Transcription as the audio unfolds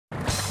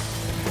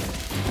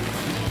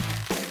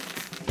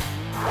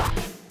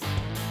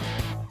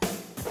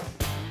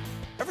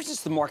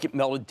since the market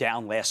melted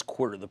down last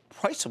quarter, the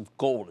price of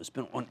gold has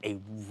been on a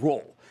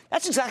roll.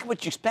 That's exactly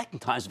what you expect in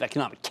times of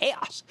economic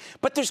chaos.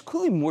 But there's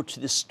clearly more to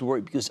this story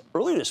because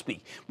earlier this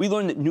week, we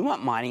learned that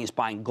Newmont Mining is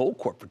buying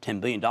Goldcorp for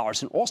 $10 billion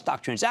in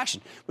all-stock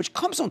transaction, which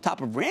comes on top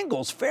of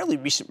Randgold's fairly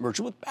recent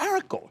merger with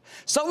Barrick Gold.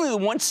 Suddenly, the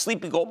once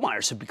sleepy gold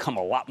miners have become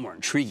a lot more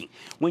intriguing.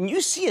 When you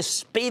see a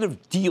spate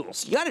of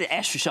deals, you got to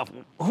ask yourself,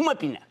 who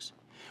might be next?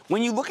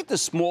 When you look at the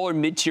smaller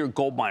mid-tier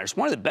gold miners,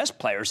 one of the best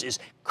players is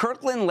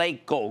Kirkland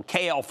Lake Gold,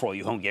 KL for all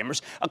you home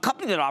gamers, a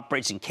company that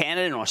operates in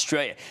Canada and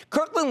Australia.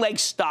 Kirkland Lake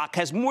stock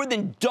has more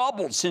than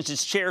doubled since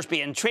its shares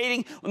began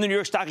trading on the New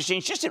York Stock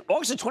Exchange just in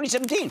August of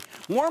 2017.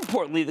 More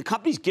importantly, the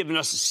company's given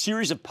us a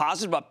series of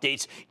positive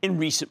updates in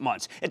recent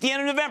months. At the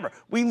end of November,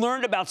 we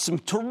learned about some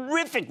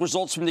terrific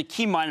results from the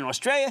key mine in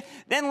Australia.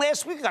 Then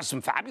last week, we got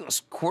some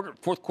fabulous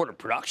fourth quarter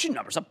production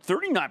numbers, up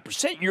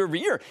 39% year over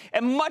year,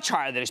 and much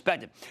higher than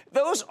expected.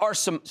 Those are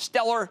some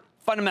stellar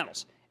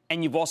fundamentals.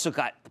 And you've also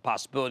got the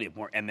possibility of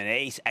more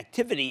M&A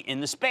activity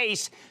in the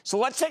space. So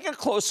let's take a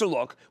closer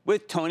look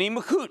with Tony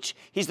McCooch.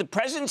 He's the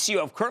president and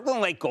CEO of Kirkland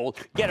Lake Gold.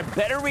 Get a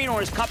better read on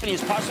his company,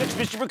 his prospects.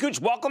 Mr.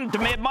 McCooch, welcome to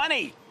Mad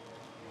Money.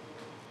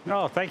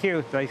 No, thank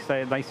you.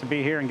 Nice to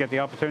be here and get the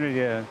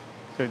opportunity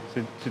to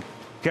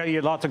tell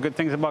you lots of good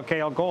things about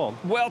KL Gold.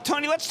 Well,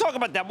 Tony, let's talk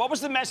about that. What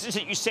was the message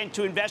that you sent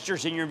to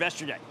investors in your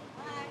investor day?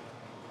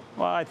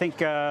 Well, I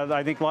think a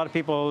lot of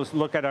people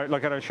look at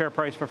our share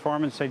price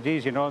performance, say,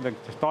 geez, you know, the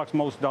stock's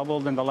most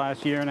doubled in the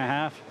last year and a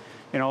half.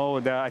 You know,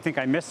 I think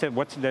I missed it.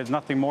 There's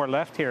nothing more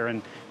left here,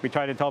 and we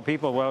try to tell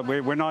people, well,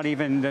 we're not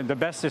even. The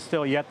best is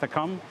still yet to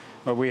come.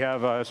 But we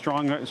have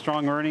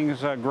strong earnings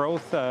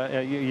growth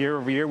year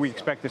over year. We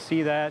expect to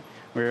see that.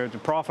 We're a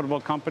profitable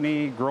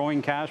company,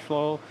 growing cash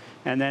flow,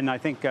 and then I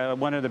think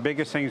one of the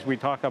biggest things we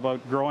talk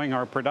about growing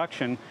our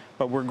production,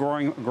 but we're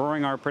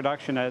growing our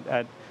production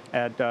at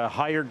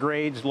higher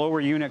grades,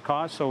 lower unit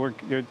costs, so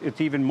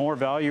it's even more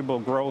valuable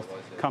growth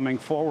coming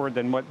forward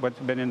than what's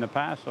been in the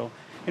past. So,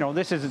 you know,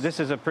 this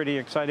is a pretty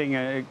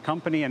exciting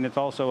company, and it's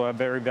also a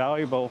very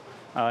valuable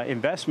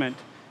investment.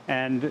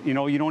 And you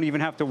know, you don't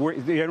even have to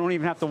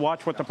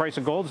watch what the price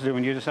of gold's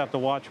doing. You just have to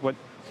watch what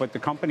the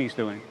company's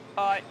doing.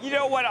 You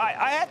know what?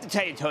 I have to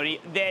tell you, Tony,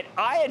 that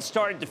I had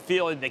started to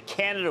feel that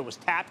Canada was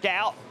tapped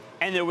out,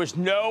 and there was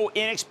no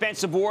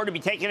inexpensive ore to be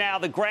taken out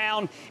of the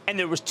ground, and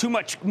there was too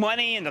much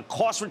money, and the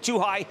costs were too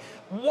high.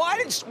 Why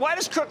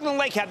does Kirkland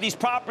Lake have these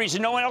properties,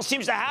 and no one else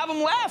seems to have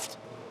them left?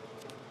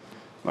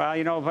 Well,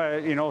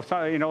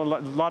 a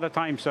lot of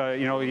times,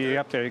 you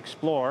have to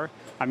explore.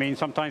 I mean,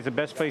 sometimes the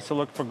best place to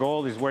look for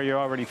gold is where you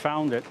already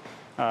found it.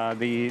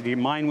 The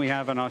mine we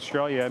have in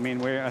Australia, I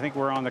mean, I think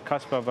we're on the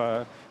cusp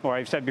of or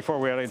I've said before,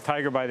 we had a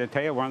tiger by the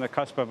tail. We're on the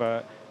cusp of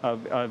a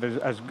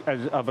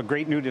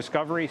great new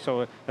discovery.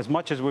 So as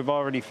much as we've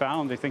already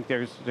found, I think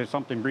there's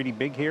something really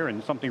big here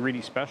and something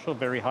really special,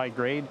 very high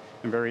grade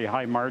and very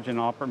high margin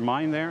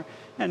mine there.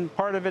 And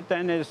part of it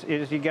then is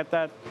you get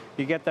that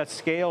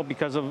scale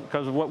because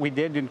of what we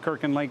did in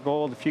Kirkland Lake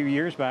Gold a few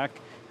years back.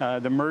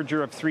 The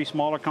merger of three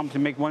smaller companies to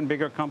make one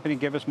bigger company,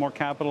 give us more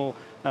capital,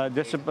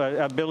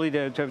 ability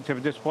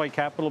to deploy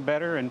capital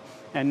better and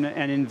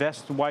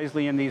invest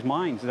wisely in these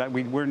mines that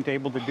we weren't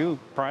able to do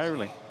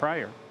prior.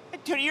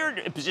 Tony, you're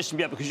in a position to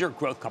be able because you're a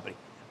growth company.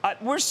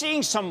 We're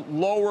seeing some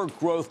lower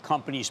growth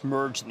companies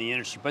merge in the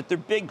industry, but they're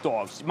big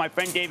dogs. My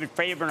friend David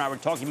Faber and I were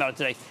talking about it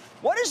today.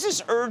 What is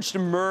this urge to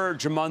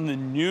merge among the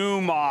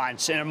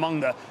Newmonts and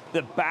among the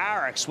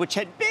Barracks, which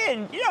had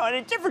been, in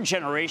a different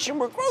generation,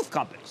 were growth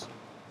companies?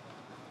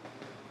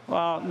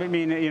 Well, I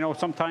mean,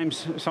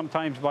 sometimes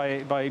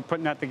by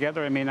putting that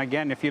together, I mean,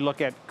 again, if you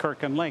look at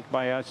Kirkland Lake,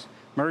 by us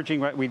merging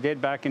what we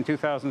did back in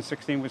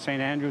 2016 with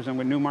St. Andrews and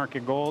with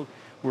Newmarket Gold,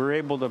 we were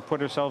able to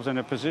put ourselves in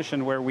a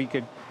position where we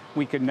could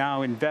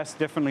now invest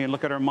differently and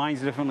look at our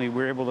mines differently. We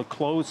were able to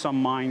close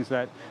some mines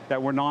that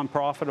were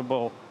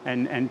non-profitable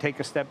and take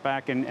a step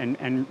back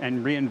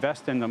and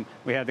reinvest in them.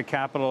 We had the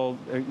capital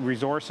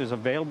resources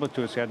available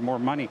to us. We had more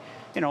money.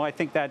 I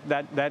think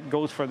that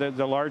goes for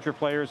the larger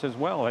players as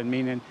well. I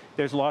mean, and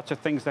there's lots of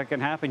things that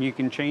can happen. You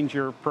can change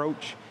your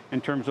approach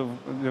in terms of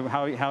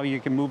how you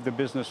can move the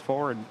business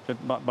forward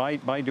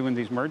by doing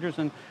these mergers.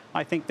 And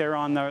I think they're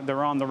on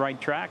the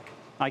right track.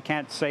 I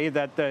can't say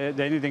that there's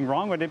anything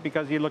wrong with it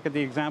because you look at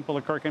the example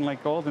of Kirkland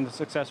Lake Gold and the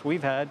success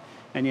we've had,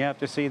 and you have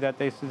to see that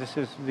these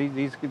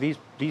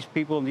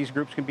people and these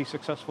groups can be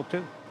successful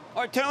too.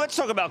 All right, Tony, let's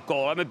talk about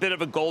gold. I'm a bit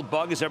of a gold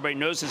bug, as everybody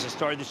knows since I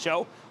started the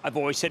show. I've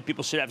always said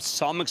people should have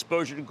some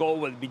exposure to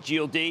gold, whether it be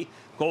GLD.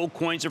 Gold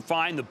coins are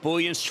fine. The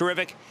bullion's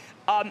terrific.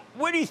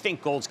 Where do you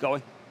think gold's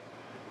going?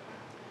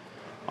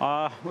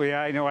 Well,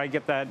 yeah, I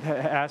get that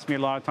asked me a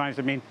lot of times.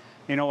 I mean,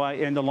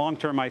 in the long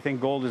term, I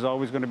think gold is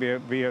always going to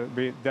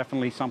be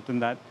definitely something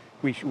that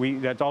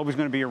that's always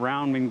going to be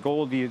around. I mean,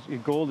 gold is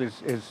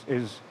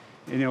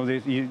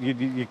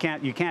you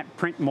can't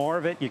print more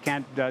of it. You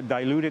can't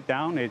dilute it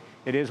down. It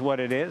is what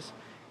it is.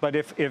 But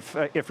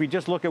if we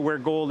just look at where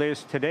gold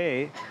is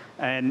today,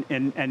 And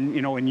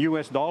you know, in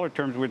U.S. dollar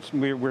terms,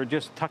 we're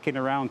just tucking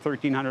around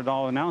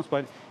 $1,300 an ounce.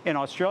 But in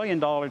Australian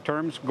dollar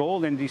terms,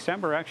 gold in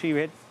December actually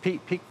hit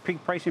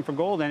peak pricing for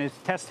gold, and it's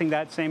testing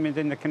that same as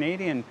in the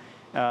Canadian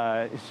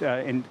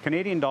in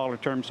Canadian dollar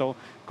terms. So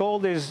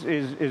gold is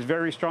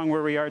very strong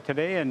where we are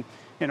today, and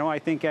you know, I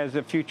think as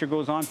the future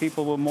goes on,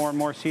 people will more and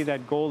more see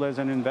that gold as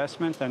an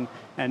investment and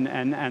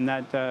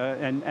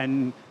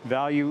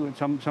value,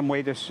 some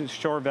way to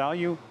store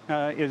value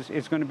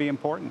is going to be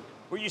important.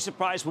 Were you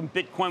surprised when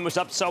Bitcoin was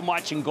up so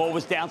much and gold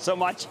was down so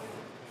much?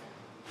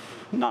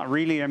 Not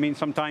really. I mean,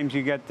 sometimes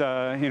you get,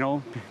 you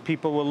know,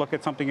 people will look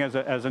at something as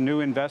a new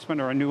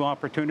investment or a new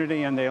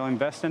opportunity, and they'll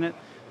invest in it.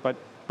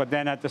 But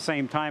then at the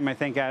same time, I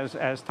think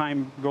as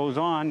time goes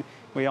on,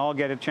 we all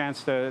get a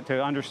chance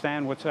to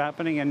understand what's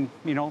happening. And,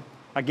 you know,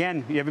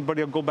 again,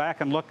 everybody will go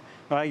back and look.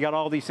 You got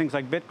all these things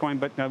like Bitcoin,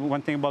 but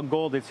one thing about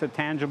gold, it's a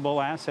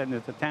tangible asset, and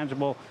it's a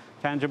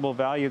tangible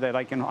value that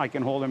I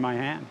can hold in my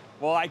hand.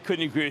 Well, I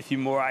couldn't agree with you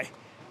more.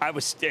 I'm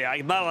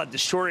not allowed to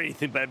short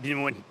anything, but you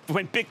know,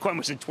 when Bitcoin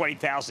was at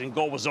 20,000,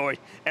 gold was always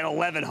at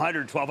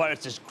 1,100, 1,200.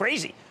 It's just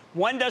crazy.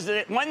 One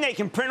they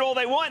can print all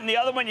they want, and the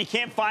other one you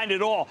can't find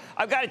at all.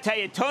 I've got to tell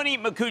you, Tony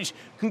Makuch,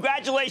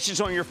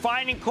 congratulations on your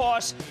finding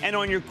costs and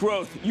on your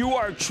growth. You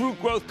are a true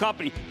growth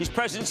company. He's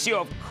president and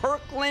CEO of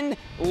Kirkland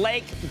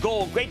Lake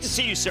Gold. Great to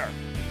see you, sir.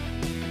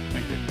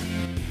 Thank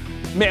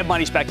you. Mad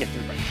Money's back at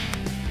 3.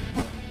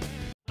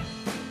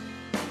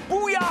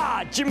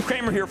 Booyah! Jim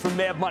Cramer here from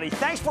Mad Money.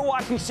 Thanks for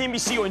watching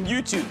CNBC on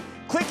YouTube.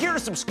 Click here to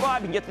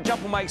subscribe and get the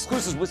jump on my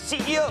exclusives with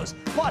CEOs,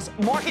 plus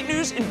market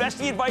news,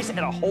 investing advice, and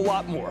a whole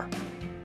lot more.